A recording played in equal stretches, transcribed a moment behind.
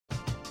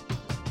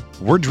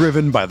We're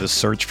driven by the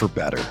search for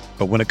better.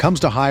 But when it comes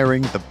to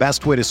hiring, the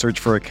best way to search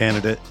for a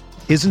candidate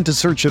isn't to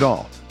search at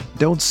all.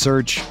 Don't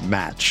search,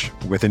 match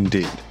with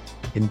Indeed.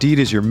 Indeed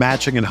is your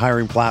matching and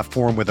hiring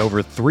platform with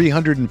over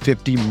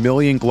 350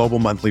 million global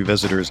monthly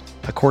visitors,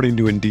 according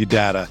to Indeed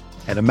data,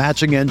 and a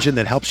matching engine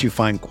that helps you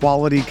find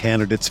quality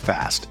candidates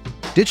fast.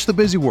 Ditch the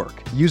busy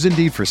work. Use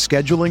Indeed for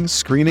scheduling,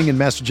 screening, and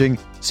messaging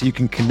so you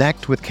can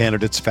connect with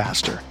candidates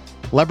faster.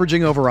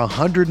 Leveraging over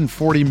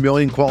 140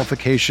 million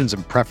qualifications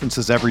and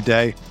preferences every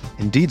day,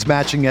 Indeed's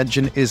matching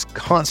engine is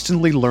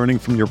constantly learning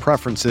from your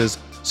preferences,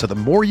 so the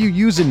more you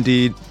use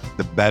Indeed,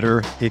 the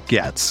better it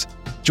gets.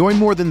 Join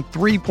more than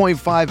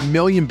 3.5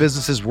 million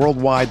businesses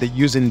worldwide that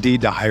use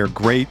Indeed to hire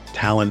great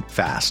talent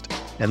fast.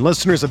 And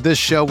listeners of this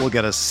show will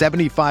get a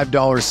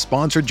 $75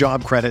 sponsored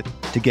job credit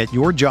to get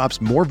your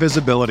jobs more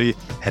visibility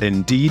at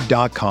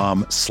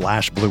Indeed.com/Blue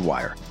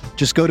Wire.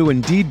 Just go to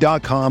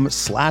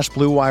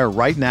Indeed.com/Blue Wire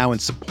right now and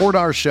support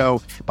our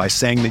show by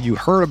saying that you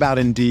heard about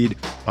Indeed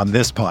on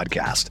this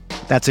podcast.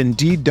 That's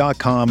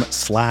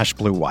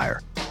Indeed.com/Blue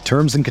Wire.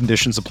 Terms and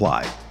conditions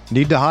apply.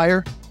 Need to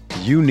hire?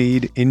 You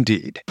need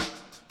Indeed.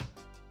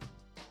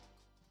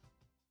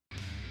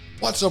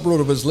 What's up,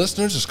 RotoViz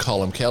listeners? It's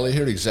Colin Kelly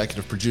here,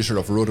 executive producer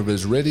of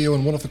RotoViz Radio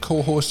and one of the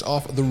co-hosts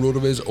of the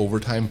RotoViz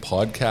Overtime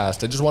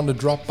podcast. I just wanted to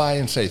drop by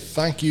and say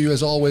thank you,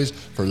 as always,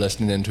 for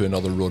listening in to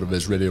another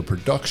RotoViz Radio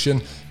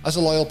production. As a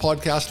loyal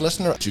podcast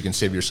listener, you can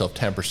save yourself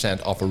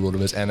 10% off a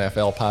RotoViz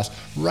NFL pass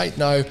right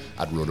now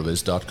at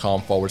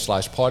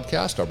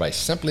rotoviz.com/podcast or by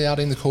simply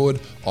adding the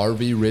code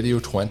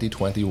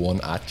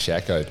RVRadio2021 at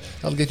checkout.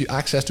 That'll get you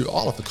access to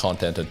all of the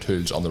content and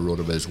tools on the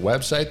RotoViz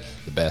website,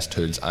 the best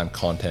tools and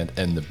content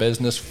in the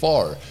business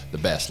for the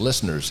best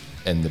listeners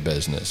in the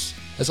business.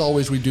 As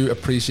always, we do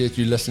appreciate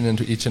you listening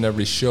to each and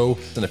every show,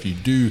 and if you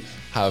do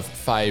have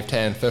 5,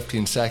 10,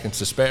 15 seconds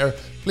to spare,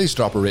 please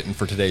drop a rating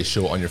for today's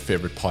show on your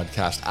favorite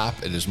podcast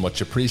app. It is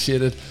much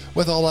appreciated.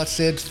 With all that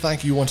said,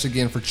 thank you once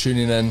again for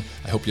tuning in.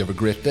 I hope you have a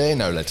great day.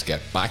 Now let's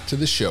get back to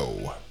the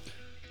show.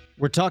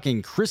 We're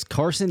talking Chris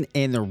Carson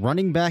and the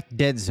running back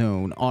dead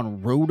zone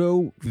on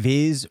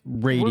RotoViz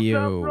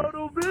Radio. What's up,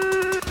 RotoViz?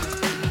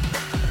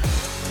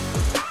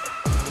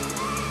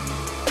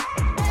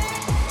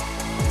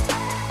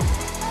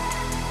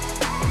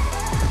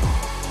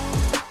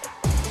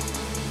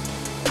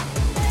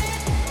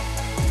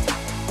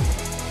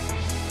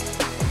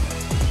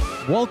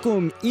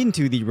 Welcome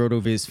into the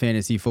RotoViz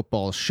Fantasy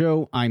Football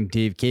Show. I'm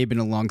Dave Cabin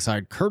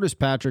alongside Curtis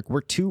Patrick.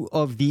 We're two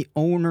of the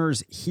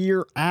owners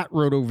here at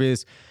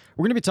RotoViz.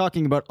 We're going to be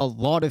talking about a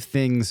lot of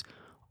things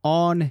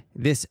on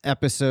this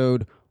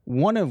episode,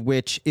 one of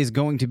which is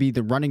going to be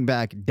the running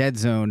back dead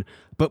zone.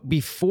 But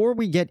before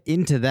we get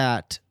into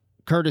that,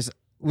 Curtis,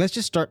 let's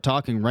just start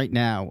talking right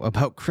now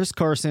about Chris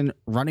Carson,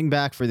 running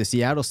back for the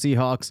Seattle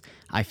Seahawks.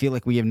 I feel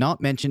like we have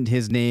not mentioned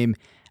his name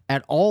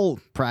at all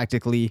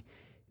practically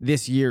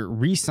this year.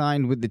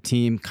 Re-signed with the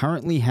team,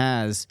 currently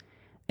has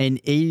an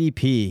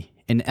ADP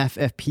in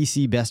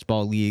FFPC best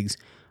ball leagues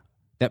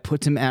that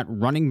puts him at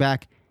running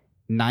back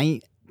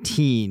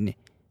 19,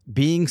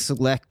 being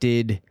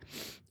selected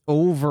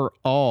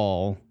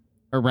overall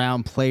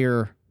around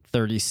player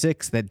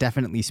 36. That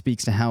definitely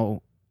speaks to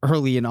how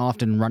early and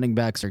often running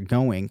backs are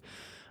going.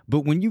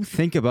 But when you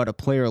think about a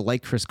player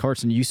like Chris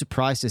Carson, are you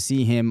surprised to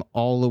see him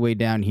all the way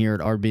down here at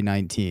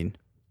RB19?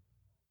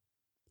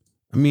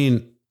 I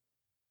mean,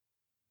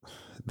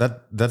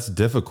 that's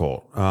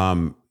difficult.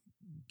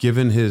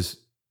 Given his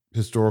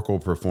historical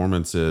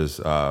performances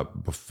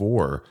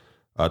before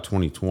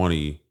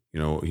 2020,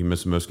 he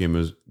missed most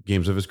games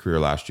of his career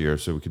last year,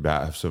 so we could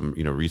have some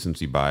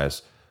recency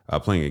bias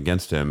playing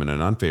against him in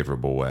an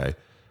unfavorable way.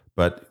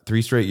 But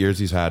 3 straight years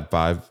he's had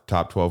 5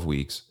 top 12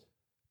 weeks,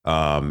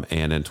 and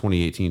in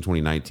 2018,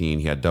 2019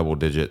 he had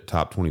double-digit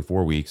top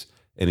 24 weeks,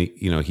 and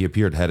he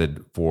appeared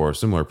headed for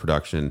similar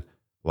production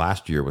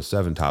last year with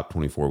 7 top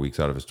 24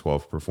 weeks out of his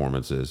 12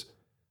 performances.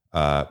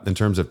 In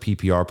terms of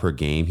PPR per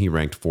game, he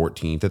ranked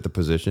 14th at the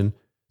position.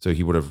 So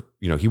he would have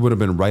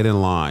been right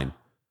in line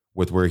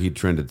with where he'd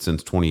trended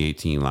since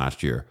 2018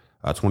 last year.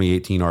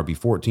 2018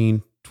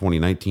 RB14,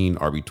 2019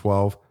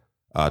 RB12,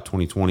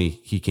 2020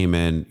 he came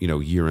in,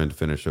 year-end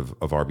finish of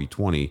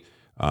RB20,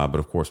 but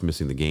of course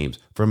missing the games.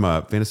 From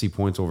a fantasy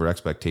points over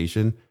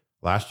expectation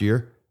last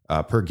year,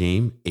 per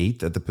game,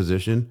 8th at the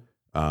position.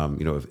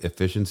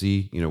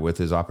 Efficiency, with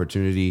his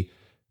opportunity,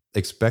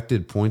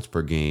 expected points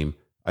per game,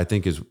 I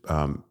think is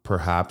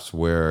perhaps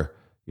where,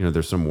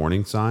 there's some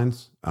warning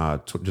signs,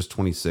 just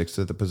 26th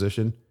at the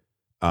position.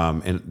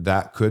 And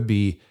that could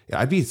be,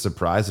 I'd be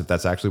surprised if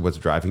that's actually what's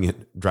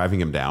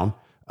driving him down.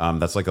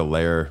 That's like a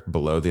layer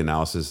below the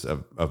analysis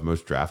of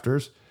most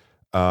drafters.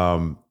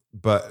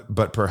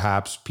 But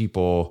perhaps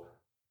people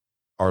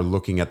are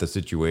looking at the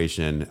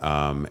situation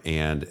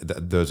and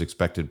those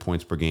expected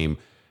points per game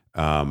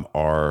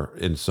are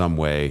in some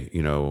way,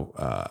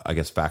 I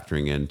guess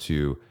factoring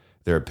into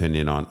their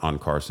opinion on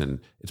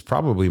Carson. It's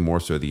probably more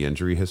so the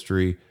injury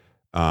history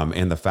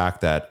and the fact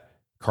that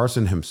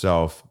Carson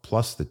himself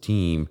plus the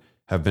team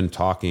have been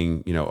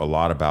talking, a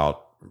lot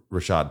about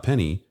Rashad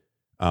Penny,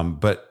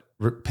 but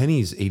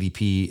Penny's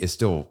ADP is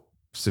still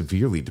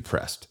severely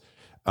depressed.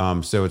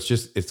 So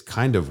it's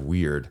kind of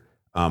weird.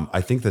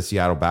 I think the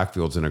Seattle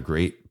backfield's in a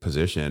great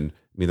position.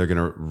 I mean, they're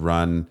going to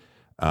run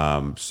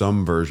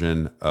some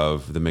version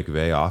of the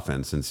McVay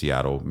offense in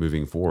Seattle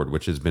moving forward,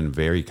 which has been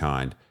very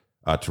kind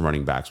to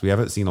running backs. We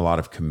haven't seen a lot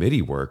of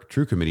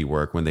true committee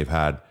work when they've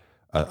had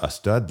a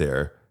stud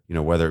there,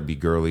 whether it be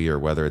Gurley or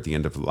whether at the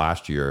end of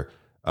last year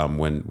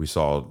when we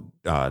saw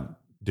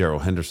Darrell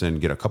Henderson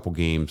get a couple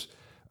games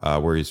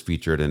where he's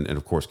featured, and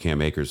of course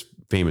Cam Akers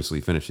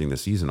famously finishing the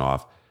season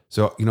off.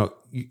 So,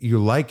 you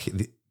like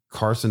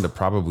Carson to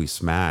probably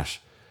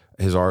smash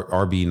his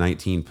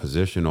RB19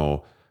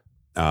 positional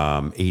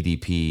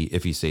ADP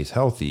if he stays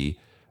healthy.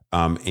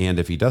 And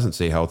if he doesn't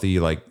stay healthy,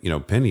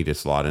 Penny to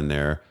slot in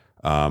there,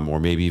 or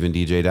maybe even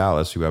DJ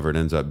Dallas, whoever it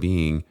ends up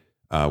being,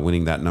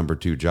 winning that number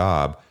 2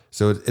 job.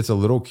 So it's a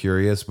little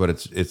curious, but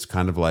it's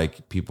kind of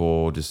like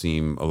people just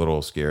seem a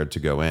little scared to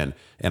go in.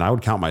 And I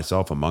would count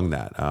myself among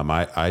that.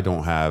 I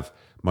don't have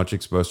much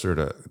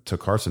exposure to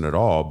Carson at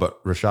all,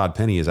 but Rashad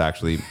Penny is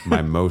actually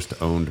my most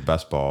owned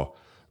best ball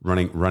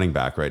running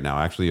back right now.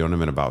 I actually own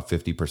him in about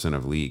 50%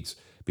 of leagues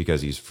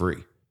because he's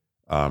free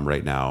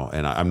right now.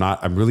 And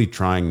I'm really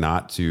trying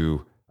not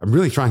to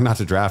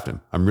draft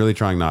him. I'm really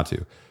trying not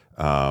to.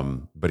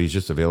 But he's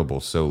just available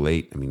so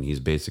late. I mean,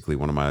 he's basically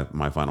one of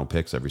my final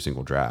picks every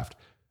single draft.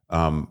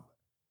 Am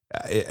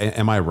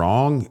I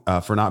wrong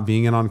for not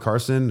being in on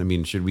Carson? I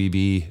mean, should we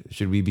be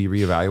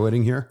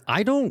reevaluating here?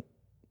 I don't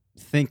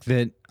think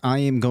that I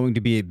am going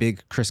to be a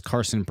big Chris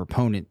Carson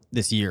proponent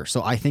this year.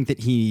 So I think that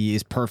he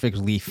is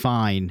perfectly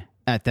fine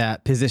at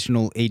that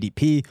positional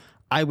ADP.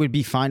 I would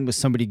be fine with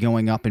somebody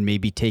going up and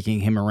maybe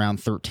taking him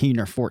around 13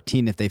 or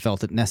 14 if they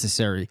felt it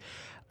necessary.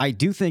 I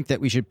do think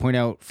that we should point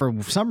out, for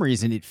some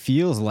reason, it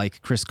feels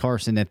like Chris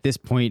Carson at this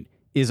point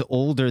is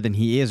older than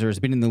he is or has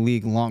been in the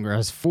league longer,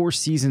 has 4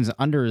 seasons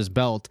under his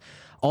belt.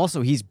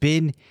 Also, he's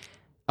been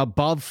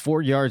above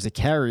 4 yards a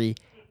carry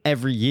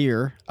every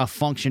year, a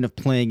function of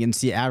playing in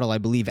Seattle. I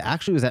believe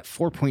actually was at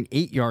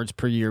 4.8 yards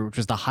per year, which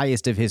was the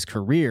highest of his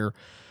career.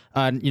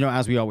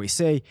 As we always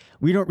say,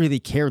 we don't really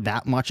care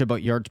that much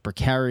about yards per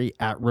carry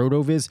at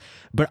RotoViz,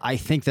 but I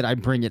think that I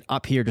bring it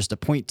up here just to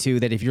point to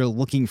that if you're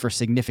looking for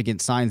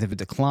significant signs of a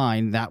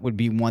decline, that would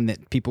be one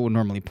that people would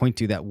normally point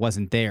to that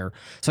wasn't there.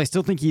 So I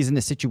still think he's in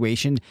a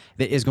situation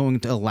that is going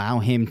to allow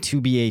him to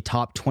be a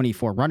top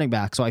 24 running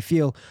back. So I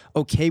feel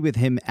okay with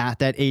him at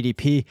that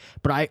ADP,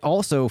 but I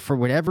also, for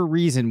whatever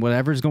reason,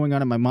 whatever's going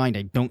on in my mind,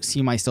 I don't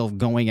see myself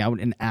going out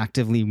and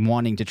actively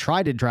wanting to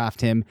try to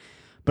draft him.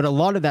 But a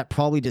lot of that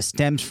probably just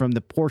stems from the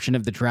portion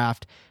of the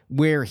draft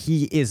where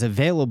he is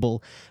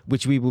available,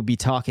 which we will be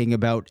talking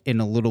about in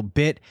a little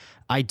bit.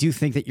 I do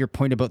think that your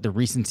point about the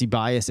recency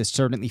bias is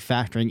certainly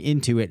factoring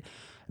into it.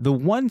 The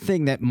one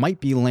thing that might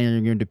be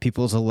layering into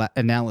people's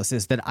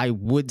analysis that I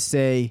would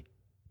say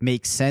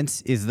makes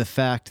sense is the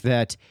fact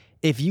that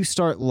if you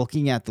start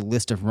looking at the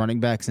list of running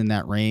backs in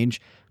that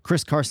range,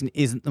 Chris Carson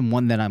isn't the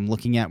one that I'm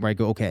looking at where I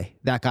go, okay,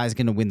 that guy's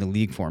going to win the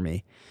league for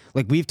me.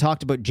 Like we've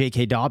talked about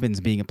J.K.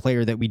 Dobbins being a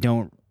player that we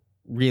don't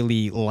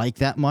really like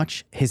that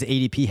much. His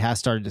ADP has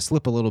started to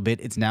slip a little bit.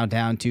 It's now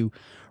down to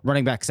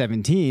running back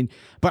 17,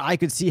 but I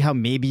could see how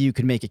maybe you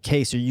could make a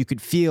case, or you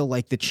could feel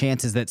like the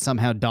chances that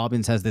somehow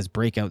Dobbins has this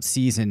breakout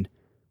season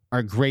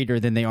are greater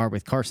than they are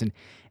with Carson.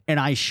 And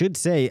I should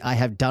say I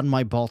have done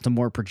my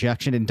Baltimore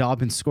projection, and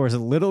Dobbins scores a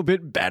little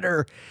bit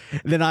better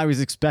than I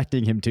was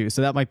expecting him to.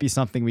 So that might be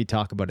something we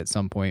talk about at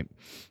some point.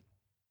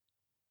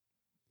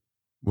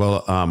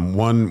 Well,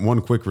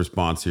 one quick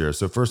response here.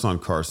 So first on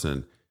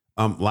Carson,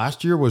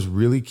 last year was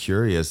really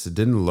curious. It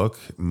didn't look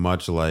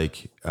much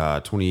like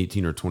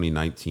 2018 or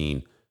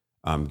 2019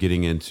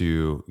 getting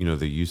into,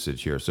 the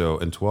usage here. So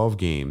in 12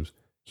 games,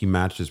 he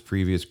matched his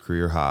previous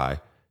career high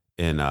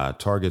in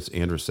targets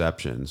and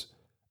receptions,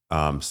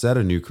 set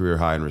a new career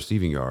high in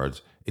receiving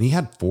yards, and he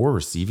had 4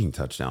 receiving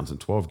touchdowns in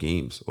 12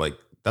 games. Like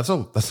that's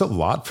a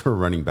lot for a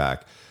running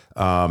back.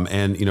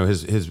 And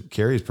his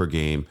carries per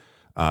game,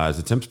 his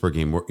attempts per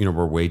game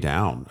were way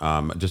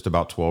down, just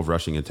about 12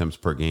 rushing attempts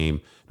per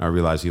game. And I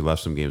realized he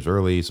left some games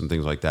early, some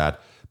things like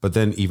that. But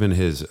then even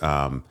his,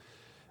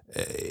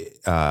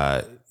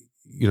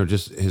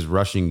 just his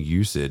rushing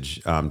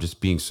usage,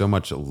 just being so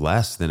much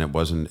less than it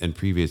was in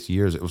previous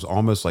years. It was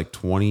almost like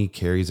 20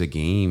 carries a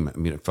game. I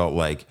mean, it felt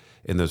like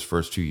in those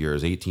first 2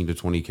 years, 18 to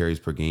 20 carries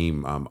per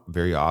game,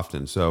 very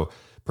often. So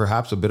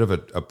perhaps a bit of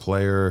a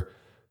player,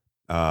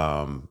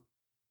 I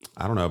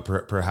don't know,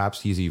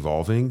 perhaps he's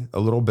evolving a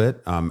little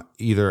bit,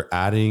 either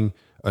adding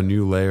a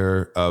new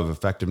layer of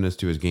effectiveness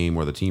to his game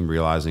or the team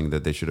realizing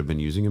that they should have been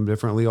using him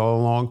differently all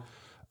along.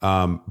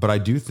 But I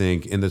do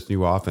think in this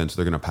new offense,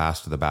 they're going to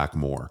pass to the back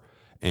more.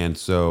 And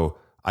so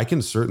I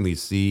can certainly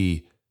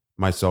see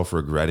myself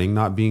regretting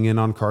not being in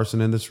on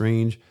Carson in this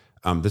range.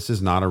 This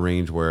is not a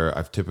range where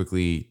I've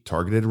typically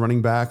targeted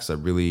running backs. I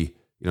really,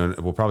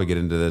 we'll probably get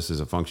into this as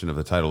a function of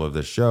the title of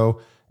this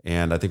show.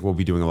 And I think we'll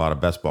be doing a lot of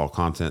best ball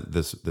content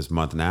this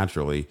month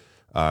naturally,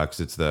 because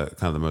it's the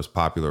kind of the most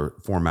popular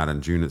format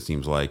in June, it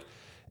seems like.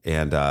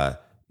 And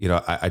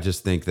I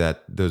just think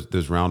that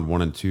those round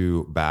 1 and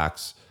 2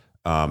 backs,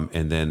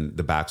 and then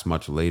the backs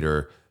much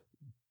later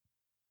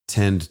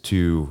tend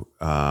to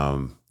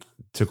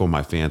tickle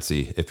my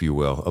fancy, if you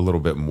will, a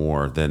little bit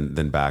more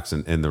than backs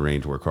in the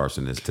range where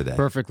Carson is today.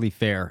 Perfectly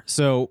fair.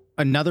 So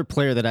another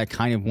player that I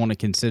kind of want to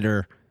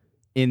consider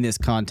in this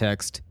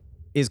context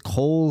is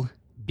Cole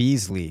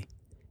Beasley.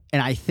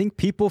 And I think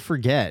people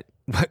forget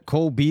what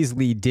Cole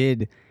Beasley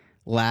did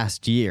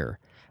last year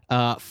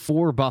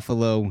for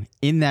Buffalo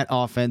in that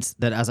offense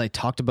that, as I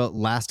talked about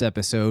last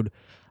episode,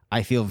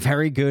 I feel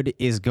very good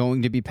is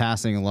going to be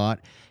passing a lot.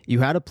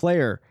 You had a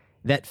player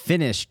that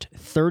finished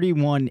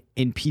 31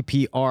 in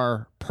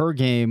PPR per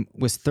game,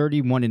 was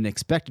 31 in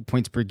expected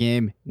points per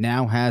game,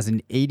 now has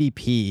an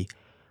ADP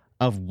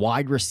of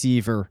wide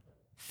receiver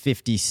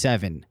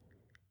 57.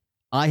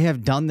 I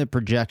have done the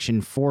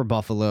projection for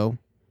Buffalo.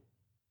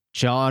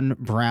 John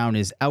Brown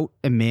is out.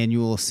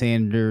 Emmanuel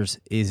Sanders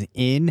is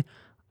in.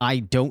 I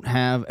don't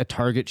have a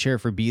target share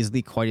for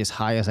Beasley quite as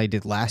high as I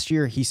did last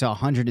year. He saw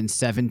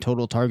 107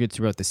 total targets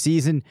throughout the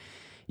season.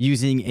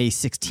 Using a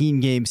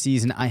 16-game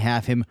season, I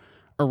have him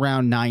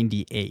around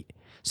 98.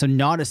 So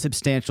not a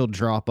substantial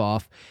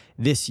drop-off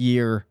this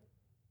year,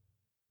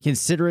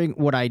 considering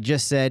what I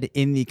just said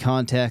in the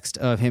context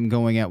of him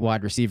going at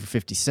wide receiver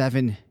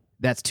 57.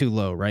 That's too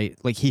low, right?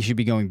 Like, he should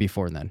be going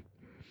before then.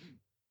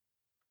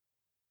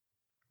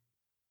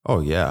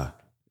 Oh, yeah.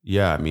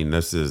 Yeah, I mean,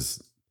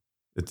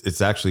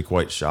 it's actually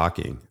quite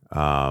shocking.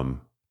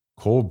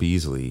 Cole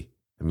Beasley,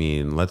 I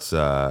mean, let's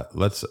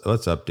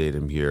update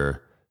him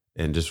here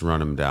and just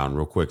run him down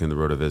real quick in the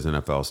RotoViz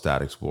NFL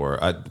Stat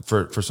Explorer.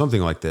 For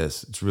something like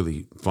this, it's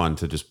really fun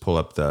to just pull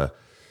up the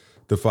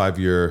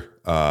 5-year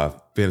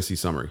fantasy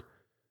summary.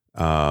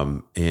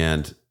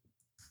 And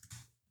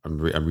I'm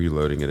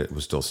reloading it. It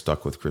was still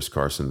stuck with Chris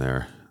Carson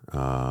there.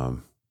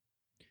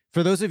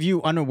 For those of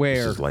you unaware,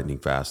 this is lightning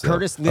fast.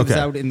 Curtis lives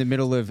out in the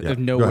middle of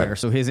nowhere,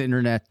 so his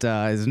internet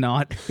is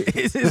not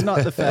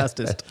the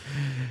fastest.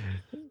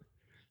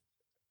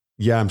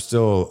 Yeah, I'm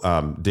still.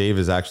 Dave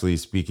is actually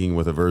speaking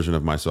with a version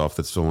of myself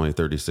that's still only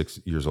 36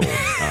 years old.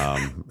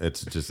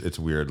 It's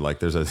weird. Like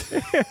there's a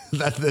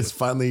that's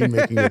finally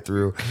making it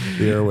through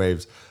the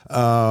airwaves.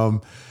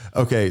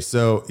 Okay,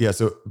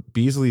 so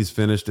Beasley's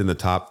finished in the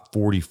top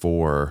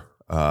 44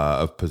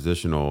 of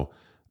positional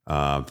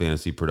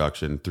fantasy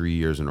production 3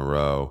 years in a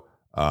row,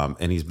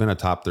 and he's been a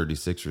top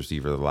 36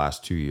 receiver the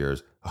last 2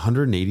 years.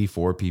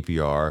 184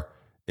 PPR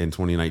in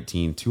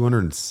 2019,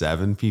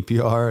 207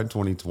 PPR in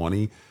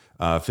 2020.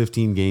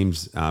 15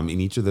 games in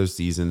each of those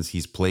seasons.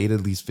 He's played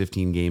at least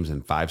 15 games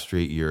in 5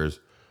 straight years.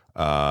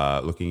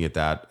 Looking at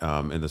that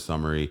in the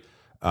summary,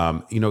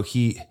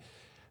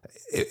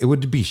 it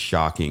would be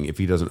shocking if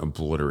he doesn't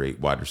obliterate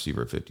wide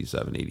receiver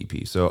 57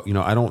 ADP. So,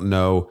 I don't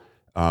know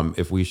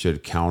if we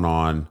should count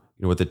on,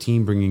 with the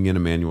team bringing in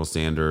Emmanuel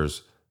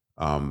Sanders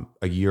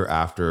a year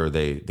after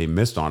they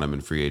missed on him in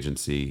free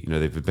agency.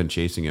 They've been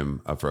chasing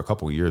him for a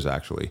couple of years,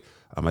 actually.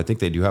 I think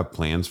they do have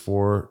plans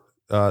for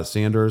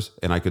Sanders,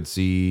 and I could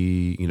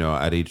see,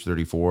 at age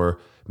 34,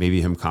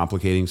 maybe him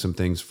complicating some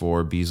things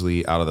for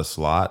Beasley out of the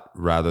slot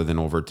rather than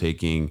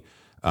overtaking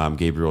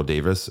Gabriel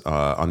Davis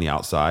on the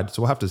outside.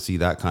 So we'll have to see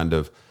that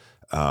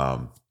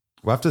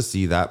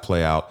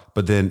play out.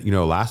 But then,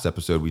 last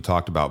episode we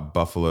talked about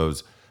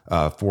Buffalo's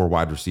 4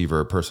 wide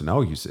receiver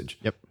personnel usage.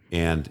 Yep.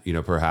 And,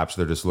 perhaps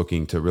they're just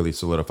looking to really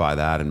solidify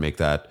that and make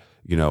that,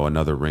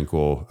 another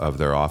wrinkle of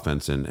their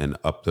offense and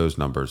up those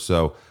numbers.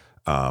 So,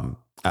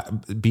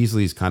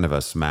 Beasley's kind of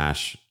a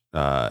smash.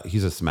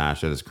 He's a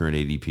smash at his current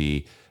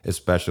ADP,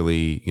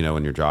 especially,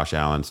 in your Josh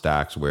Allen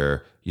stacks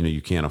where,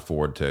 you can't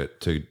afford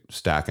to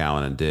stack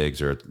Allen and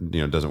Diggs, or,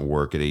 it doesn't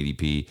work at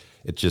ADP.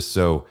 It's just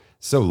so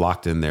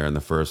locked in there in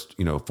the first,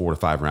 4 to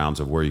 5 rounds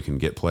of where you can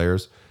get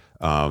players.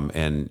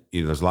 And,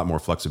 there's a lot more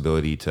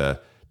flexibility to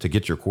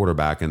get your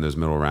quarterback in those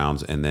middle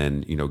rounds and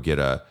then, get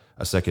a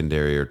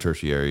secondary or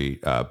tertiary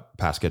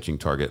pass catching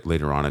target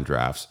later on in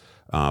drafts.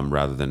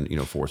 Rather than,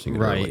 forcing it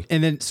early.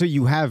 And then, so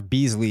you have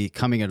Beasley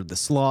coming out of the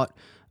slot,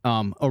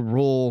 a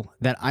role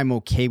that I'm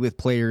okay with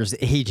players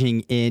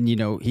aging in.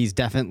 He's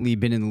definitely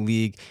been in the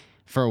league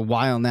for a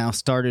while now,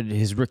 started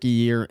his rookie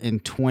year in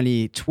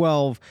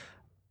 2012.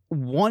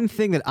 One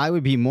thing that I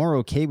would be more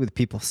okay with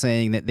people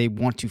saying that they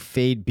want to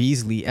fade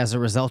Beasley as a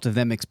result of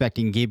them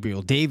expecting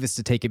Gabriel Davis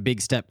to take a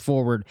big step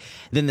forward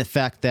than the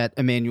fact that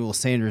Emmanuel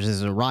Sanders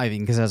is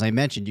arriving. Because as I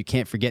mentioned, you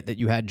can't forget that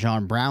you had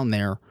John Brown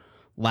there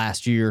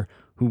last year,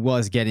 who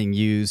was getting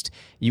used.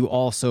 You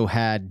also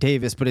had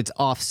Davis, but it's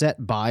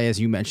offset by,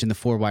 as you mentioned, the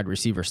 4 wide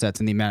receiver sets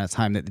and the amount of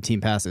time that the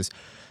team passes.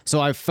 So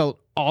I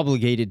felt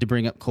obligated to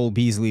bring up Cole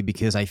Beasley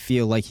because I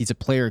feel like he's a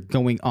player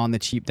going on the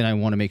cheap that I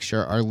want to make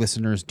sure our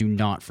listeners do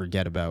not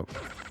forget about.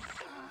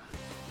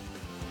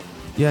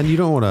 Yeah, and you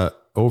don't want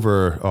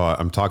to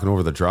I'm talking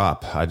over the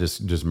drop. I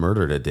just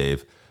murdered it,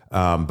 Dave.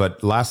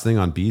 But last thing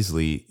on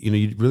Beasley,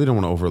 you really don't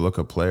want to overlook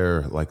a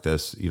player like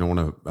this. You don't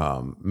want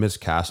to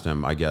miscast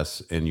him, I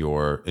guess, in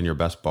your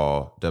best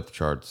ball depth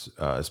charts,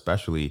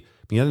 especially.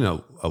 He had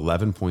an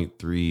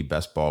 11.3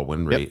 best ball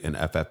win rate in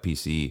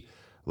FFPC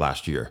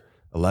last year.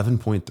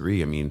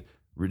 11.3. I mean,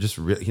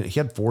 he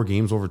had 4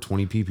 games over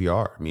 20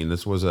 PPR. I mean,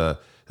 this was a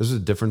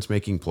difference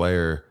making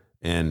player,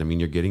 and I mean,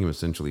 you're getting him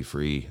essentially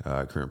free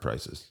current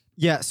prices.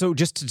 Yeah. So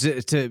just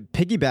to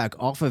piggyback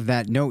off of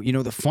that note,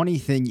 the funny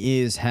thing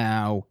is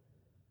how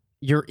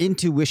your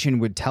intuition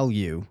would tell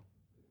you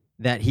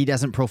that he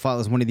doesn't profile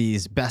as one of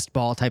these best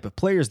ball type of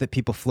players that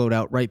people float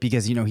out, right?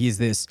 Because, he's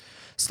this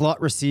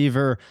slot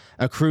receiver,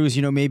 accrues,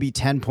 maybe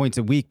 10 points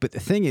a week. But the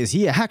thing is,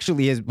 he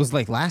actually was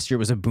like last year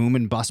was a boom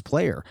and bust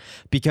player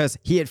because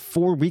he had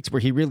 4 weeks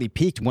where he really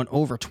peaked, went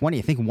over 20.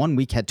 I think 1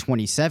 week had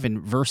 27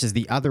 versus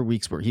the other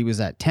weeks where he was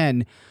at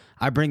 10.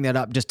 I bring that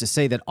up just to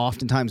say that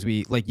oftentimes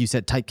we, like you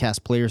said,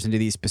 typecast players into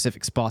these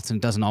specific spots and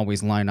it doesn't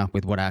always line up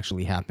with what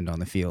actually happened on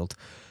the field.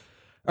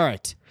 All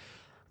right.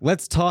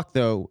 Let's talk,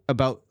 though,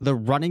 about the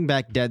running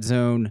back dead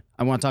zone.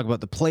 I want to talk about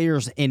the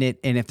players in it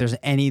and if there's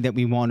any that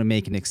we want to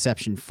make an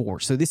exception for.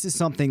 So this is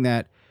something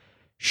that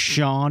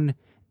Sean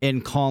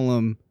and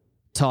Colm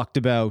talked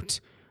about.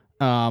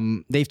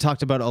 They've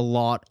talked about a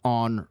lot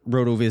on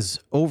RotoViz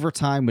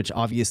Overtime, which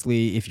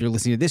obviously, if you're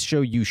listening to this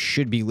show, you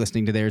should be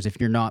listening to theirs. If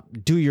you're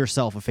not, do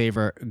yourself a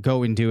favor,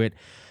 go and do it.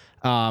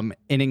 An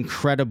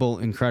incredible,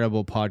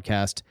 incredible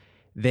podcast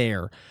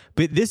there.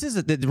 But this is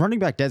the running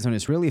back dead zone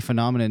is really a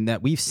phenomenon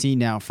that we've seen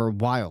now for a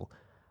while.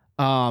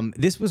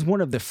 This was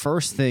one of the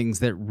first things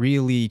that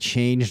really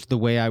changed the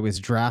way I was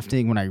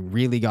drafting when I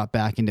really got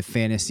back into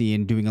fantasy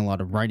and doing a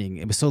lot of writing.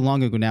 It was so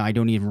long ago now, I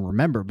don't even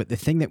remember. But the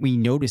thing that we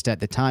noticed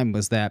at the time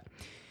was that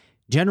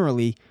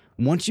generally,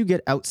 once you get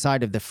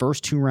outside of the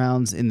first 2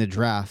 rounds in the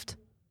draft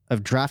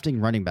of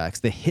drafting running backs,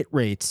 the hit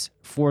rates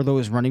for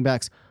those running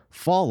backs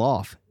fall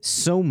off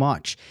so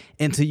much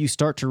until you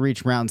start to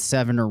reach round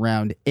 7 or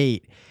round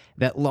 8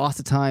 that lots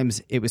of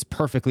times it was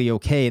perfectly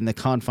okay in the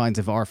confines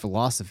of our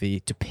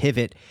philosophy to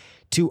pivot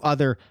to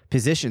other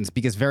positions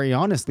because very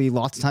honestly,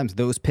 lots of times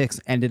those picks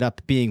ended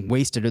up being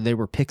wasted or they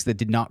were picks that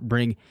did not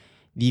bring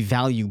the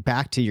value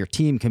back to your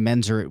team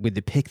commensurate with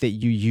the pick that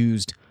you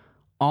used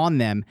on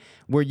them,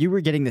 where you were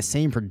getting the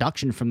same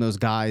production from those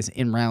guys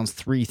in rounds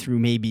 3 through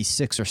maybe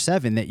 6 or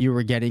 7 that you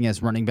were getting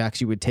as running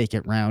backs you would take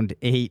at round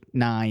 8,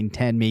 9,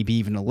 10, maybe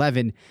even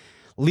 11.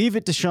 Leave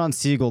it to Sean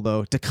Siegel,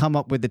 though, to come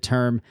up with the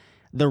term,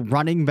 the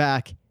running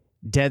back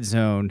dead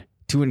zone,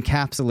 to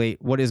encapsulate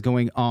what is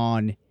going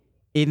on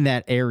in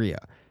that area.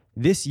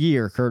 This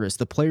year, Curtis,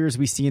 the players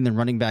we see in the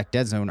running back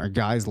dead zone are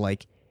guys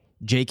like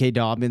J.K.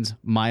 Dobbins,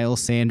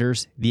 Miles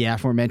Sanders, the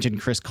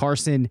aforementioned Chris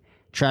Carson,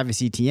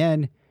 Travis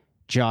Etienne,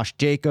 Josh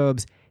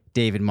Jacobs,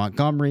 David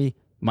Montgomery,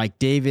 Mike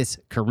Davis,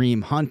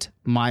 Kareem Hunt,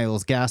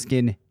 Myles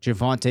Gaskin,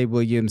 Javonte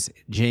Williams,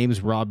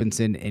 James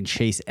Robinson, and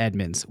Chase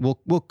Edmonds.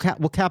 We'll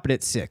cap it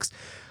at 6.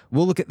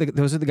 We'll look at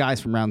those are the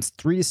guys from rounds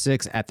 3 to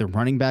 6 at the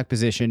running back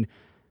position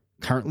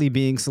currently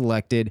being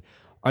selected.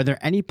 Are there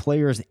any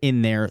players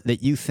in there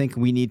that you think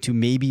we need to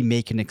maybe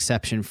make an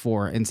exception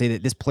for and say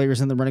that this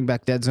player's in the running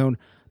back dead zone,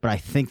 but I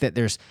think that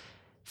there's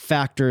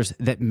factors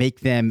that make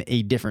them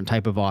a different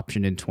type of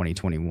option in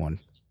 2021?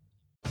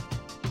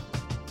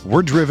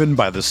 We're driven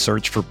by the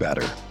search for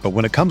better. But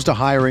when it comes to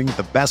hiring,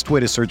 the best way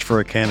to search for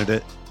a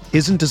candidate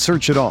isn't to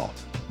search at all.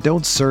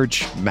 Don't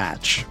search,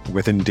 match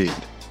with Indeed.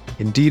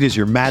 Indeed is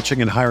your matching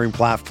and hiring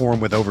platform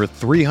with over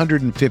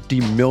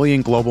 350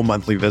 million global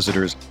monthly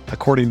visitors,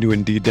 according to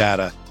Indeed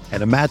data,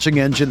 and a matching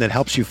engine that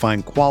helps you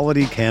find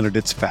quality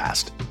candidates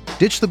fast.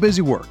 Ditch the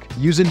busy work.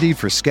 Use Indeed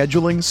for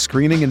scheduling,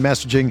 screening, and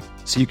messaging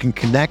so you can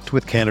connect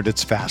with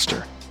candidates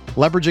faster.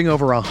 Leveraging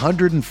over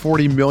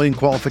 140 million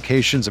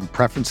qualifications and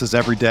preferences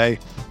every day,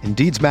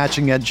 Indeed's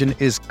matching engine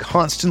is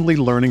constantly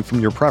learning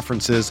from your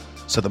preferences,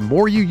 so the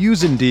more you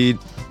use Indeed,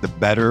 the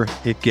better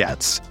it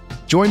gets.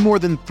 Join more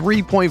than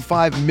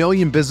 3.5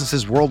 million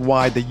businesses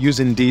worldwide that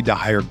use Indeed to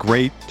hire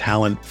great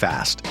talent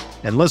fast.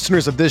 And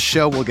listeners of this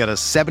show will get a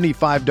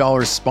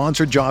 $75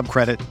 sponsored job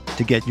credit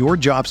to get your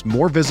jobs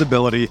more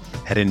visibility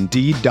at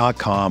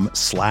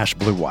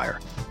Indeed.com/Blue Wire.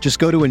 Just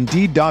go to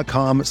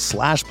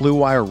Indeed.com/Blue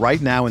Wire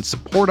right now and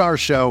support our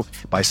show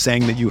by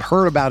saying that you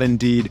heard about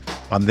Indeed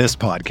on this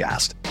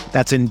podcast.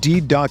 That's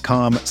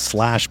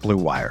Indeed.com/Blue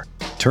Wire.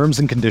 Terms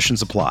and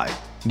conditions apply.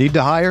 Need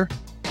to hire?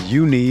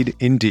 You need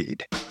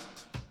Indeed.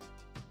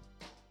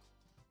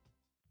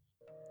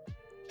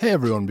 Hey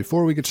everyone,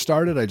 before we get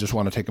started, I just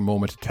want to take a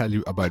moment to tell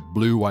you about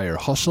Blue Wire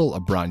Hustle, a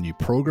brand new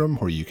program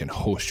where you can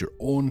host your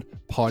own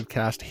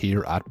podcast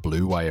here at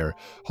Blue Wire.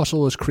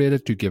 Hustle was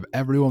created to give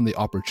everyone the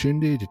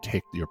opportunity to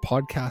take your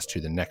podcast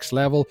to the next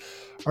level,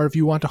 or if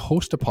you want to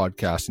host a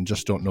podcast and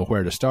just don't know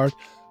where to start,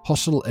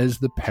 Hustle is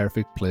the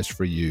perfect place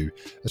for you.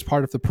 As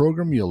part of the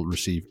program, you'll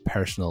receive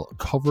personal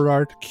cover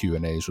art,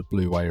 Q&As with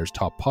Blue Wire's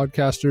top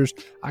podcasters,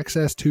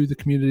 access to the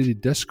community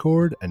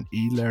Discord, an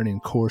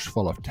e-learning course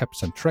full of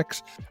tips and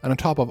tricks, and on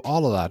top of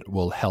all of that,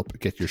 will help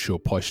get your show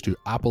pushed to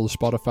Apple,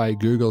 Spotify,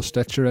 Google,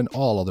 Stitcher, and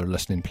all other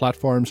listening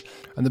platforms.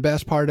 And the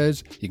best part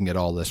is, you can get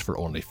all this for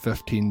only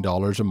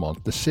 $15 a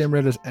month, the same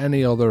rate as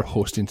any other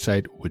hosting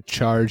site would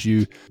charge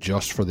you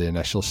just for the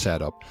initial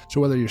setup.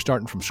 So whether you're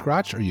starting from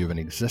scratch or you have an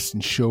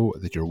existing show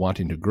that you're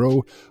wanting to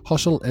grow,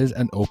 Hustle is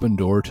an open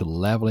door to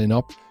leveling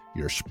up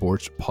your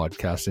sports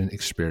podcasting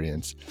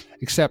experience.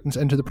 Acceptance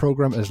into the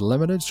program is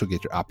limited, so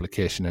get your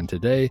application in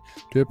today.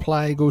 To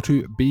apply, go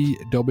to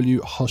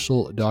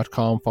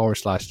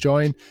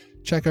bwhustle.com/join.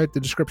 Check out the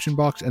description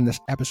box in this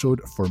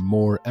episode for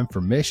more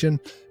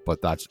information,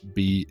 but that's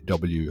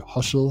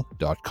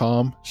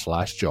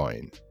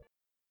bwhustle.com/join.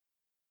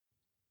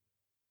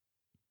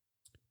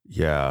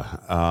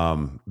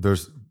 Yeah,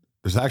 there's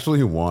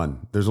actually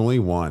one. There's only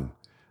one.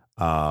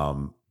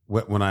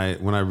 When I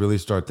really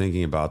start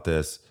thinking about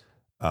this,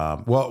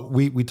 well,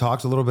 we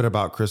talked a little bit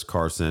about Chris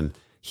Carson.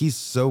 He's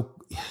so.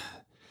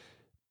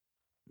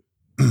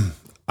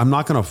 I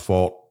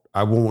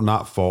will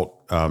not fault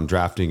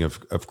drafting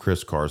of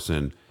Chris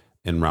Carson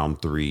in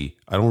round 3.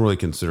 I don't really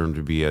consider him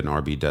to be an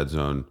RB dead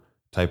zone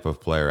type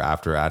of player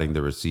after adding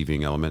the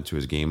receiving element to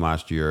his game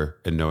last year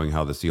and knowing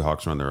how the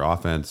Seahawks run their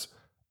offense,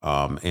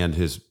 and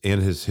his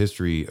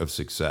history of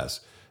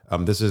success.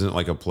 This isn't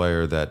like a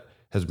player that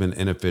has been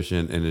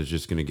inefficient and is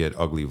just going to get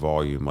ugly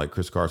volume. Like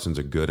Chris Carson's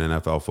a good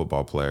NFL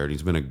football player, and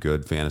he's been a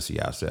good fantasy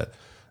asset.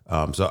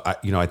 So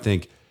I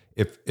think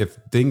if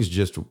things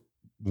just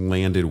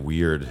landed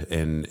weird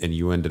and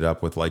you ended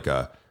up with like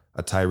a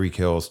Tyreek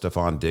Hill,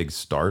 Stephon Diggs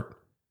start,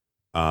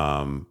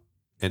 and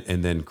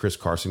then Chris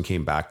Carson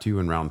came back to you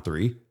in round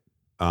 3,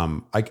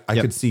 I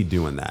could see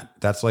doing that.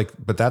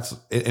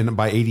 And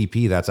by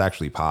ADP, that's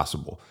actually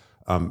possible.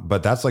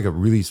 But that's like a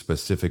really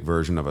specific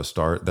version of a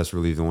start. That's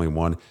really the only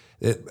one.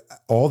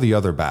 All the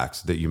other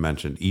backs that you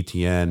mentioned,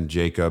 Etienne,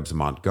 Jacobs,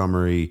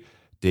 Montgomery,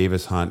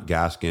 Davis, Hunt,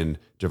 Gaskin,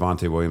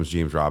 Javonte Williams,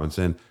 James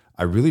Robinson,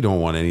 I really don't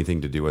want anything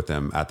to do with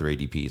them at their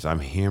ADPs. I'm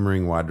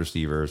hammering wide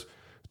receivers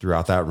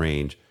throughout that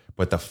range.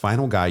 But the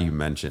final guy you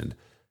mentioned,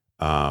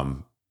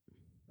 one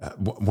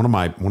of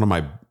my,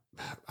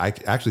 I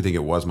actually think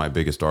it was my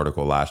biggest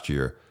article last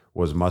year,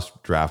 was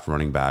must draft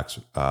running backs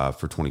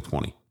for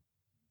 2020.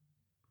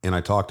 And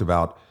I talked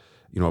about,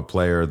 a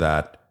player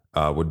that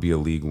would be a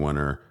league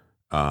winner,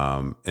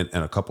 and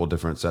a couple of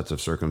different sets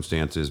of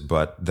circumstances,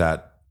 but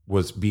that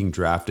was being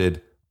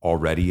drafted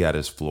already at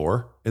his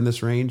floor in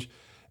this range.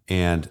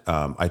 And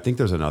I think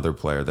there's another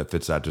player that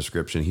fits that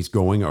description. He's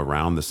going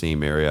around the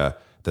same area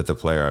that the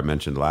player I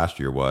mentioned last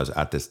year was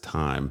at this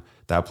time.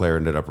 That player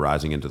ended up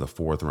rising into the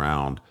 4th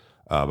round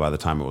by the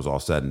time it was all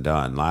said and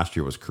done. Last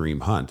year was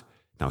Kareem Hunt.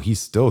 Now he's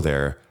still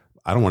there.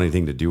 I don't want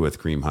anything to do with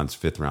Kareem Hunt's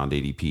 5th round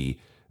ADP.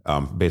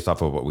 Based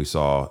off of what we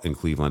saw in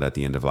Cleveland at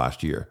the end of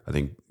last year. I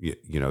think,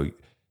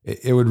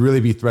 it would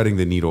really be threading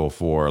the needle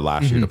for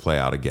last year to play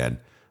out again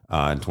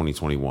in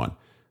 2021.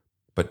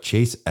 But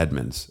Chase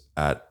Edmonds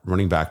at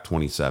running back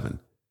 27,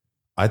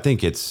 I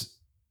think it's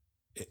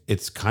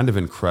kind of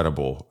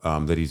incredible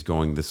that he's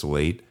going this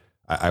late.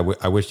 I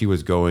wish he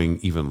was going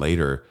even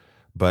later,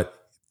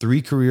 but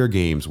 3 career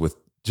games with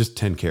just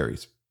 10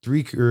 carries.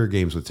 3 career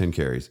games with 10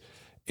 carries.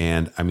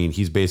 And I mean,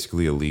 he's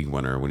basically a league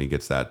winner when he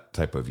gets that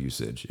type of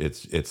usage.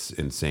 It's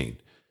insane.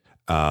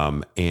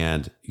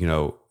 And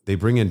they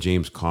bring in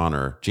James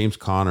Conner. James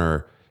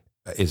Conner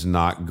is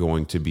not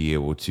going to be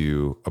able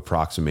to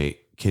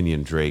approximate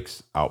Kenyon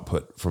Drake's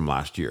output from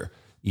last year,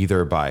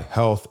 either by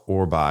health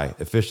or by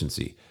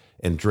efficiency.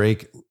 And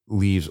Drake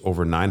leaves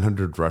over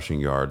 900 rushing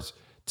yards,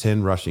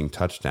 10 rushing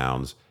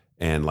touchdowns,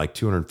 and like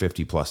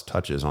 250 plus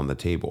touches on the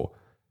table.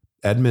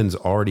 Edmonds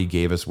already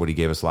gave us what he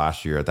gave us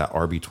last year at that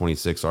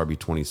RB26,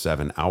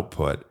 RB27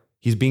 output.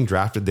 He's being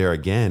drafted there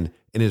again,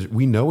 and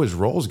we know his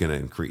role is going to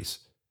increase.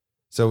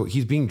 So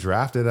he's being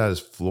drafted at his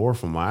floor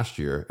from last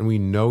year, and we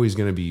know he's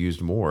going to be used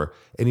more.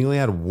 And he only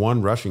had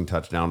 1 rushing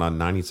touchdown on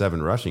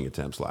 97 rushing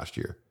attempts last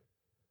year.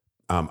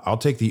 I'll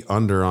take the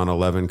under on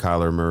 11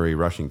 Kyler Murray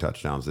rushing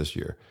touchdowns this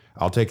year.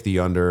 I'll take the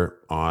under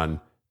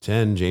on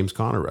 10 James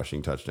Conner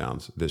rushing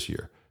touchdowns this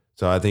year.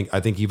 So I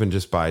think even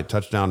just by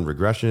touchdown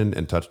regression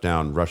and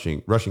touchdown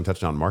rushing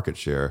touchdown market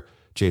share,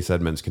 Chase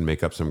Edmonds can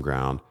make up some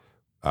ground.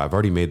 I've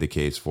already made the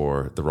case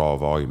for the raw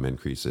volume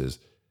increases.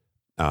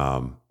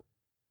 I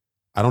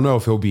don't know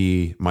if he'll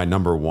be my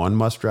number 1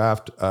 must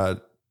draft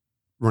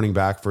running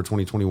back for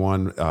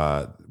 2021.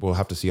 We'll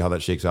have to see how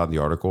that shakes out in the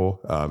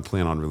article.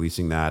 Plan on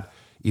releasing that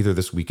either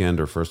this weekend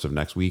or first of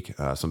next week.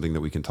 Something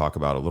that we can talk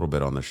about a little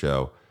bit on the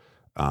show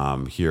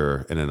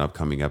here in an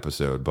upcoming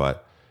episode.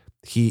 But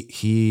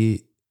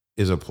he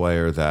is a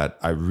player that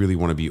I really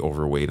want to be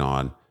overweight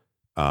on,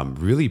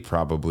 really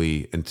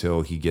probably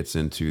until he gets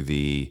into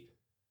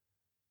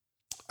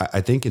I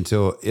think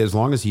until as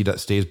long as he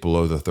stays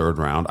below the 3rd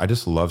round. I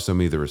just love so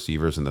many of the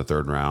receivers in the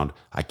 3rd round.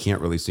 I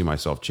can't really see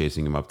myself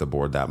chasing him up the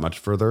board that much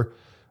further.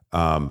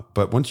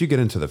 But once you get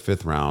into the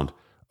 5th round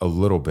a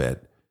little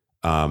bit,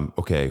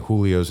 okay,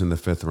 Julio's in the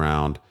 5th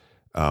round.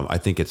 I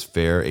think it's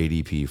fair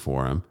ADP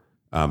for him.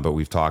 But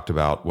we've talked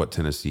about what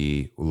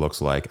Tennessee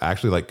looks like. I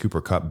actually like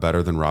Cooper Kupp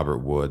better than Robert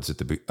Woods at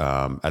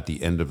the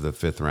end of the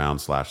 5th round /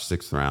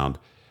 6th round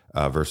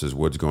versus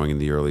Woods going in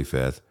the early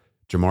 5th.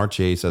 Jamar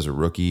Chase as a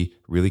rookie,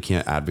 really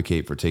can't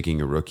advocate for taking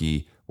a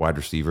rookie wide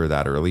receiver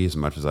that early as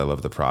much as I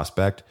love the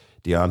prospect.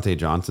 Deontay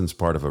Johnson's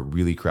part of a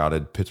really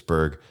crowded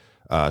Pittsburgh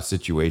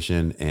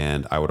situation,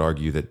 and I would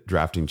argue that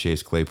drafting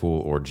Chase Claypool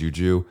or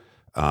Juju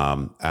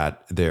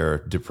at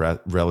their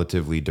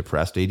relatively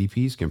depressed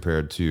ADPs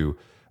compared to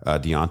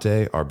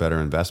Deontay are better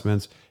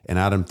investments. And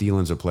Adam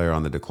Thielen's a player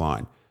on the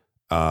decline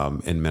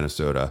in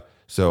Minnesota.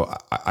 So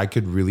I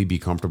could really be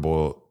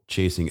comfortable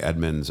chasing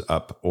Edmonds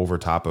up over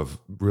top of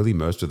really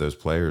most of those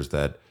players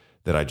that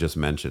I just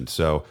mentioned.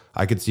 So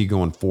I could see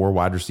going 4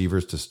 wide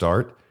receivers to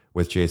start,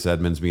 with Chase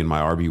Edmonds being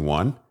my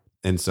RB1,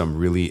 and some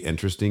really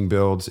interesting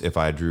builds if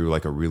I drew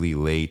like a really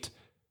late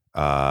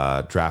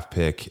draft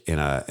pick in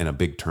a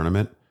big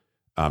tournament.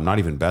 Not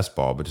even best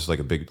ball, but just like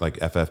a big like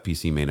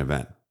FFPC main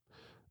event.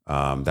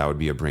 That would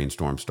be a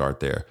brainstorm start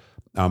there.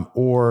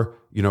 Or,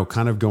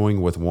 kind of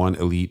going with one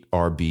elite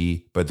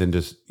RB, but then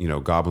just,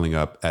 gobbling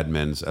up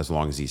Edmonds as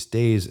long as he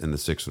stays in the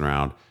 6th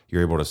round.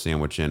 You're able to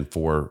sandwich in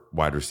 4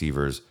 wide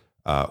receivers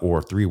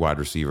or 3 wide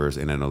receivers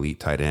and an elite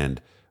tight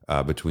end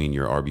between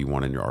your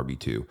RB1 and your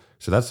RB2.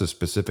 So that's a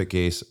specific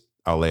case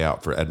I'll lay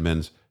out for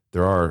Edmonds.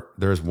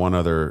 There's one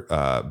other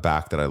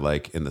back that I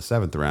like in the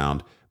 7th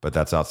round, but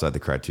that's outside the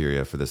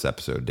criteria for this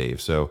episode,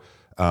 Dave. So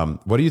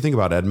what do you think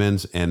about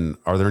Edmonds? And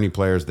are there any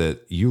players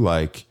that you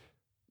like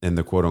in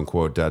the quote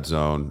unquote dead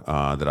zone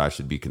that I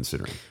should be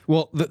considering?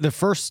 Well, the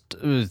first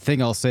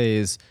thing I'll say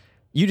is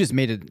you just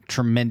made a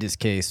tremendous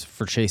case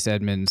for Chase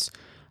Edmonds.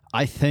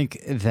 I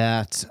think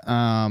that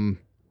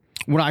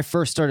when I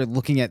first started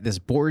looking at this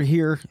board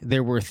here,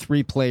 there were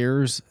 3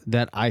 players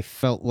that I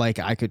felt like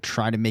I could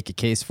try to make a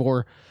case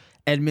for.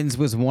 Edmonds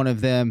was one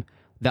of them.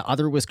 The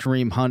other was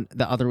Kareem Hunt.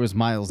 The other was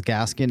Myles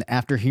Gaskin.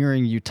 After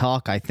hearing you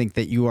talk, I think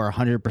that you are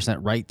 100%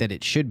 right that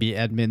it should be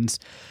Edmonds.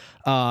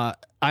 I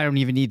don't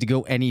even need to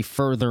go any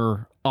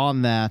further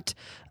on that,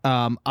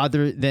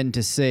 other than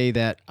to say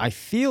that I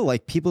feel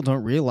like people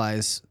don't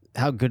realize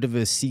how good of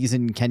a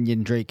season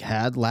Kenyon Drake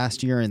had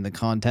last year in the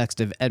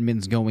context of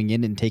Edmonds going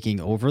in and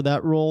taking over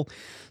that role.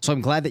 So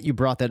I'm glad that you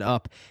brought that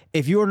up.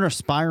 If you're an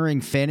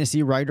aspiring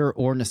fantasy writer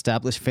or an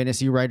established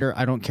fantasy writer,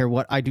 I don't care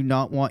what. I do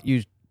not want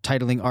you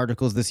titling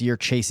articles this year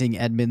chasing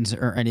Edmonds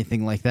or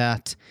anything like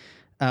that.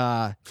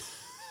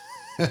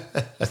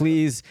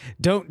 Please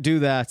don't do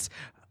that.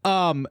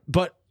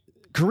 But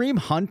Kareem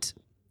Hunt,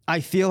 I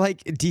feel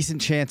like a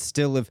decent chance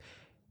still of,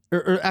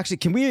 or actually,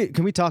 can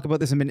we talk about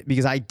this a minute?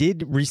 Because I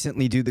did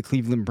recently do the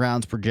Cleveland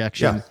Browns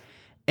projection,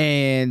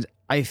 and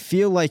I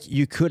feel like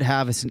you could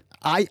have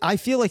I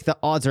feel like the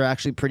odds are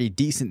actually pretty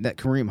decent that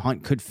Kareem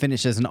Hunt could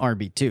finish as an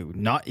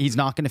RB2. He's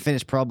not going to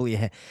finish probably,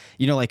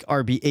 like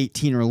RB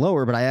 18 or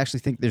lower, but I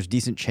actually think there's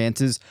decent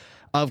chances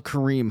of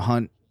Kareem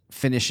Hunt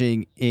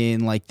finishing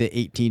in like the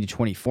 18 to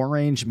 24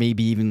 range,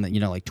 maybe even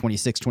like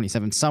 26,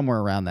 27, somewhere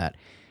around that.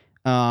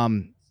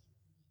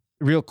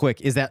 Real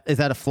quick, is that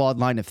a flawed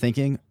line of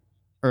thinking?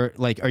 Or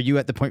like, are you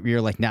at the point where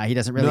you're like, nah, he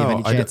doesn't really have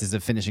any chances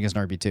of finishing as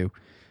an RB2?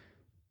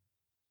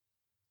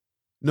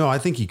 No, I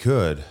think he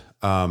could.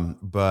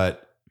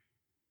 But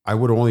I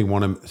would only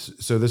want him.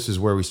 So this is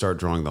where we start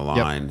drawing the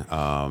line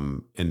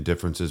in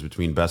differences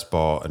between best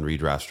ball and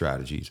redraft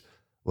strategies.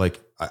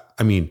 Like,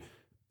 I mean,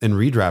 in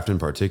redraft in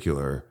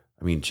particular,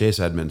 Chase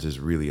Edmonds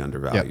is really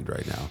undervalued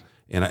right now.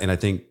 And I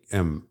think,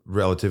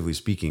 relatively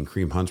speaking,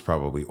 Kareem Hunt's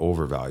probably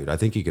overvalued. I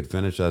think he could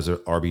finish as an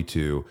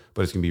RB2,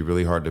 but it's going to be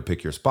really hard to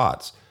pick your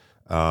spots.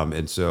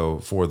 And so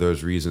for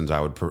those reasons,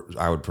 I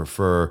would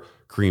prefer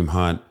Kareem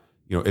Hunt.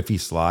 If he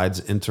slides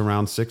into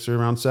round 6 or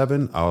round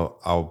 7,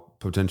 I'll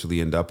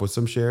potentially end up with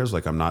some shares.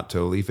 Like, I'm not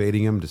totally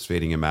fading him, just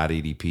fading him at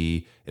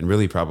ADP, and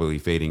really probably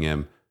fading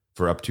him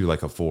for up to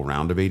like a full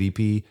round of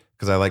ADP,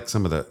 because I like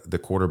some of the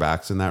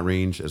quarterbacks in that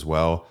range as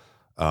well.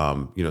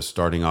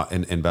 Starting off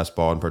in best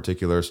ball in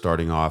particular,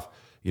 starting off,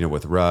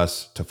 with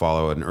Russ to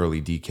follow an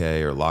early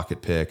DK or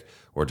Lockett pick,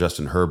 or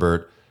Justin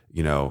Herbert,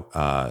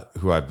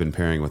 who I've been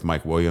pairing with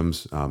Mike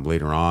Williams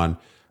later on.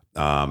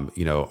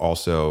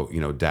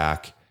 Also,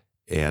 Dak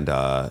and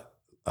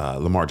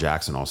Lamar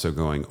Jackson also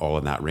going all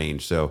in that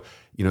range. So,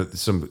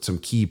 some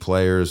key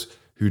players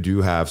who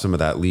do have some of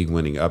that league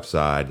winning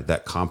upside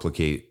that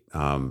complicate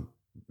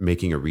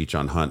making a reach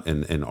on Hunt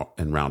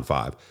in round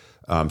 5.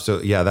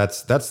 So yeah,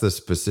 that's the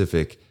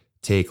specific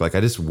take. Like,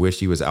 I just wish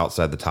he was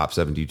outside the top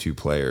 72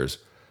 players,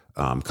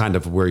 kind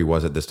of where he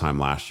was at this time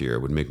last year.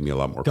 It would make me a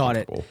lot more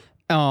comfortable.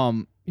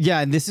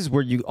 Yeah, and this is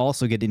where you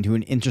also get into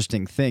an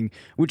interesting thing,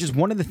 which is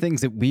one of the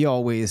things that we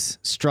always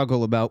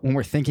struggle about when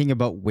we're thinking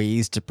about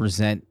ways to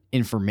present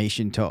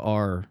information to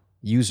our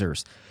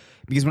users.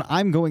 Because when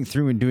I'm going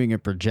through and doing a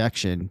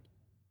projection,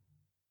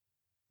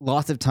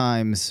 lots of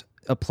times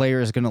a player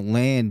is going to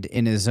land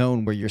in a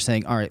zone where you're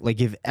saying, all right,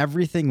 like if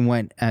everything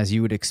went as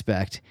you would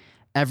expect,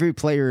 every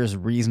player is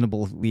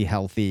reasonably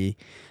healthy,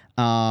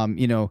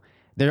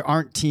 there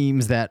aren't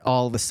teams that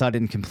all of a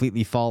sudden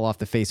completely fall off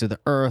the face of the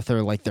earth,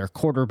 or like their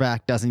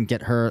quarterback doesn't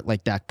get hurt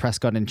like Dak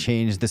Prescott and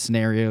change the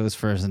scenarios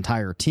for his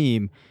entire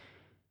team.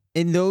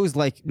 In those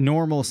like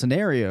normal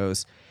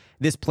scenarios,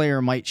 this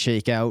player might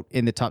shake out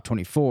in the top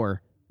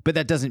 24, but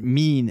that doesn't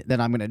mean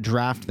that I'm going to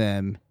draft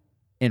them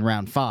in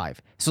round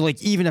 5. So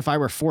like, even if I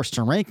were forced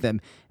to rank them,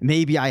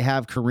 maybe I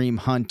have Kareem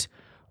Hunt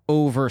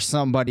over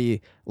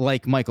somebody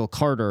like Michael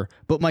Carter,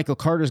 but Michael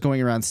Carter's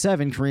going around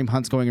 7, Kareem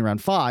Hunt's going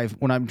around 5.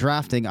 When I'm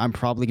drafting, I'm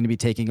probably going to be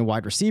taking a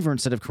wide receiver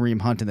instead of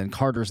Kareem Hunt, and then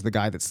Carter's the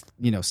guy that's,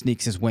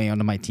 sneaks his way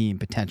onto my team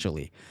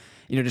potentially.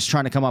 Just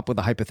trying to come up with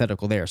a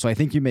hypothetical there. So I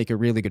think you make a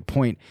really good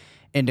point.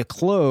 And to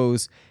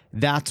close,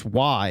 that's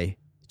why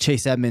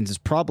Chase Edmonds is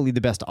probably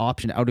the best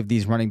option out of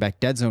these running back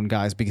dead zone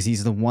guys, because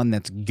he's the one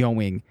that's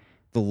going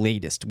the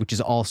latest, which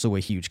is also a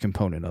huge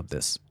component of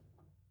this.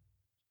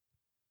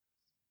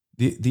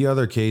 The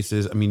other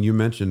cases, you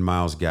mentioned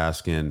Myles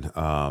Gaskin.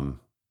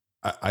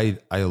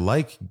 I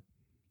like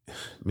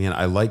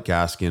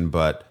Gaskin,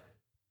 but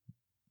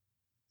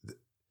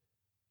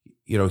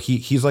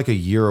he's like a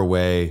year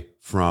away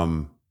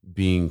from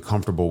being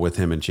comfortable with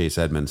him in Chase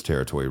Edmonds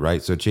territory,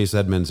 right? So Chase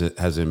Edmonds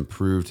has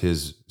improved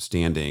his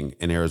standing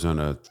in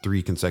Arizona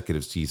 3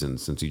 consecutive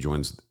seasons since he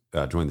joined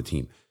the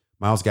team.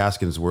 Myles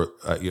Gaskin,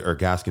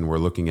 we're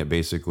looking at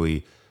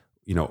basically,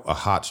 a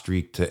hot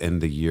streak to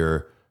end the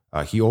year.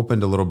 He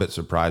opened a little bit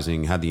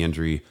surprising, had the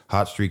injury,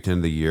 hot streak to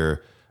end the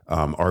year,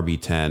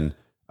 RB10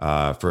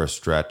 for a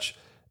stretch.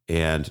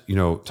 And,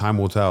 time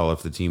will tell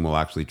if the team will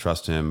actually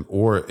trust him,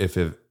 or if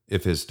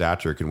his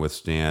stature can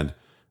withstand,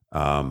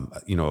 an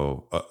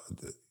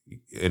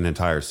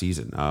entire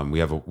season. We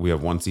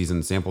have one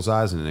season sample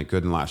size, and it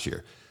couldn't last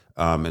year.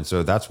 And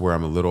so that's where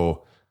I'm a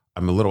little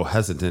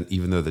hesitant,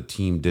 even though the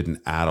team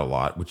didn't add a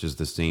lot, which is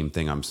the same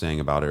thing I'm saying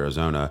about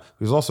Arizona,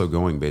 who's also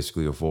going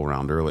basically a full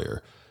round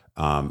earlier.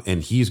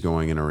 And he's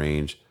going in a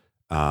range,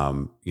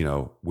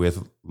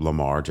 with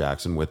Lamar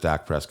Jackson, with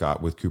Dak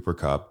Prescott, with Cooper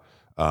Kupp,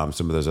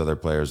 some of those other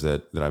players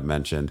that I've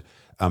mentioned.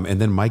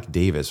 And then Mike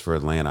Davis for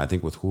Atlanta. I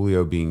think with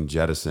Julio being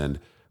jettisoned,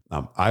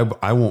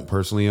 I won't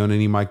personally own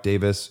any Mike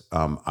Davis.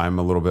 I'm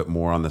a little bit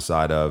more on the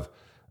side of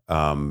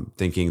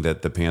thinking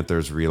that the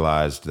Panthers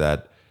realized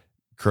that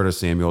Curtis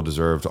Samuel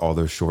deserved all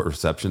those short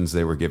receptions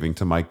they were giving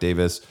to Mike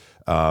Davis.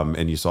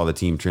 And you saw the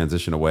team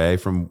transition away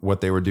from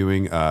what they were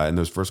doing in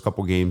those first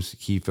couple games.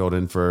 He filled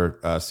in for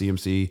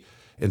CMC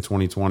in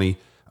 2020.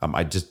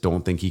 I just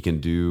don't think he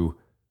can do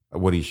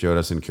what he showed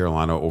us in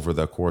Carolina over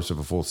the course of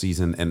a full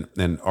season.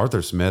 And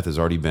Arthur Smith has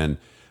already been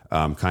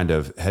kind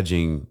of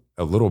hedging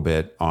a little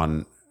bit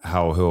on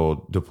how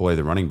he'll deploy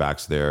the running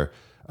backs there.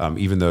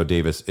 Even though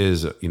Davis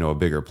is, a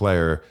bigger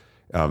player,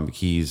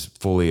 he's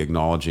fully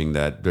acknowledging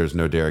that there's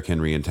no Derrick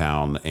Henry in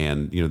town,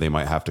 and, they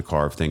might have to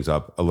carve things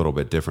up a little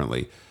bit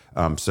differently.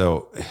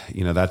 So,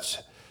 that's,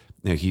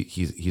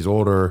 he's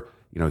older,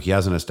 he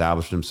hasn't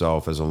established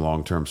himself as a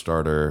long-term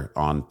starter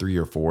on 3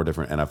 or 4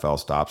 different NFL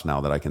stops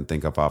now that I can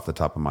think of off the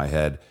top of my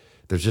head.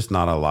 There's just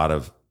not a lot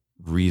of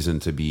reason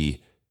to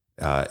be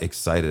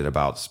excited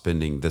about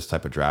spending this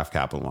type of draft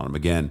capital on him.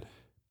 Again,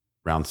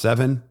 round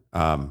 7,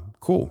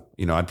 cool.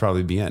 I'd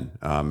probably be in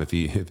and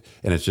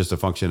it's just a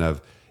function of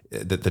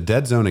the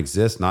dead zone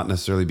exists, not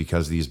necessarily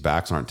because these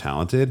backs aren't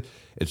talented.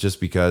 It's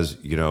just because,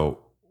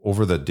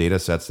 over the data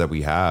sets that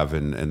we have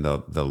and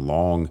the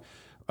long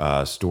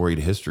storied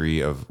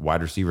history of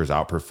wide receivers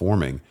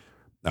outperforming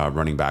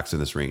running backs in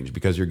this range,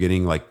 because you're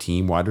getting like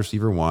team wide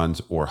receiver 1s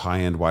or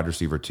high-end wide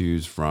receiver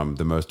 2s from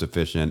the most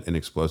efficient and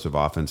explosive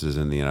offenses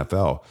in the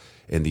NFL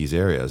in these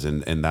areas.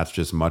 And that's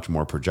just much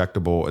more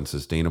projectable and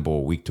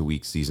sustainable week to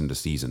week, season to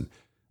season.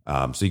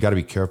 So you got to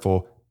be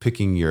careful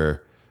picking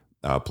your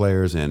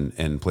players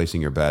and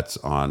placing your bets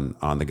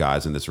on the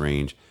guys in this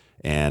range.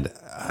 And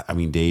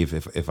Dave,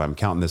 if I'm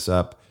counting this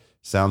up,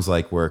 sounds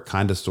like we're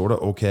kind of sort of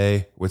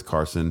okay with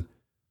Carson.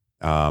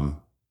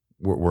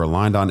 We're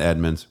aligned on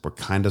Edmonds. We're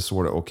kind of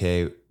sort of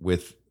okay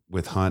with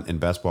Hunt and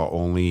best ball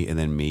only, and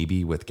then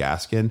maybe with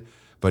Gaskin.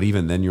 But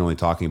even then, you're only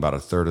talking about a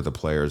third of the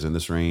players in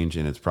this range,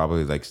 and it's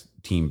probably like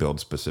team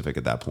build specific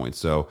at that point.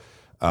 So,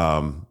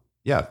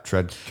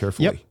 tread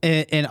carefully.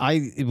 Yep. And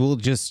I will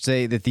just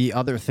say that the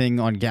other thing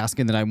on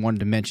Gaskin that I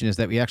wanted to mention is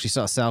that we actually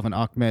saw Salvon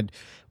Ahmed,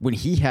 when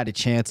he had a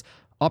chance,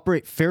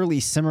 operate fairly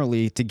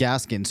similarly to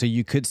Gaskin. So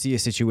you could see a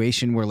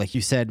situation where, like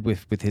you said,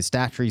 with his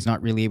stature, he's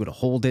not really able to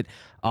hold it.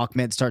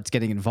 Ahmed starts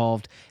getting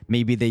involved.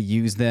 Maybe they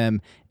use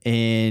them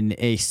in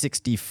a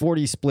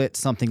 60-40 split,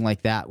 something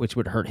like that, which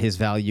would hurt his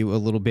value a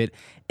little bit.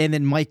 And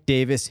then Mike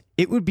Davis,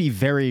 it would be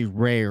very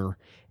rare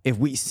if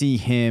we see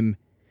him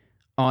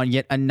on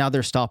yet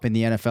another stop in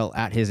the NFL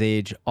at his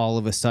age, all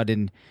of a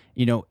sudden,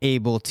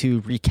 able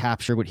to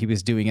recapture what he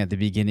was doing at the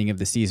beginning of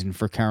the season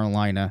for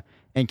Carolina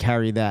and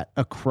carry that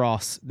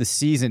across the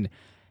season.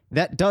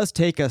 That does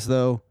take us,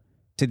 though,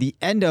 to the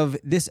end of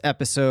this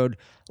episode.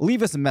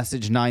 Leave us a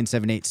message,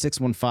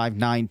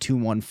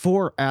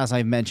 978-615-9214. As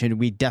I mentioned,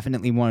 we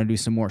definitely want to do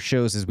some more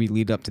shows as we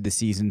lead up to the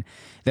season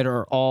that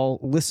are all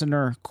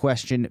listener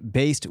question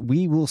based.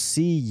 We will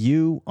see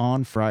you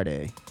on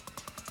Friday.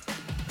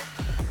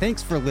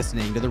 Thanks for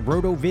listening to the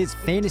RotoViz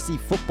Fantasy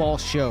Football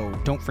Show.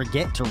 Don't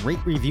forget to rate,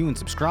 review, and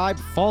subscribe.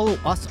 Follow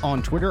us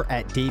on Twitter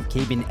at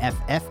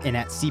DaveCabinFF and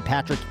at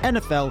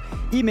CPatrickNFL.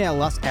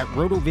 Email us at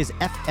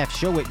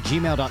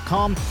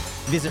rotovizffshow@gmail.com.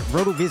 Visit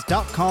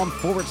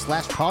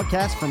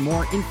rotoviz.com/podcast for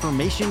more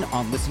information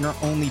on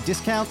listener-only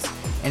discounts.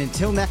 And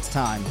until next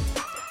time,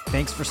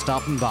 thanks for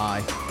stopping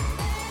by.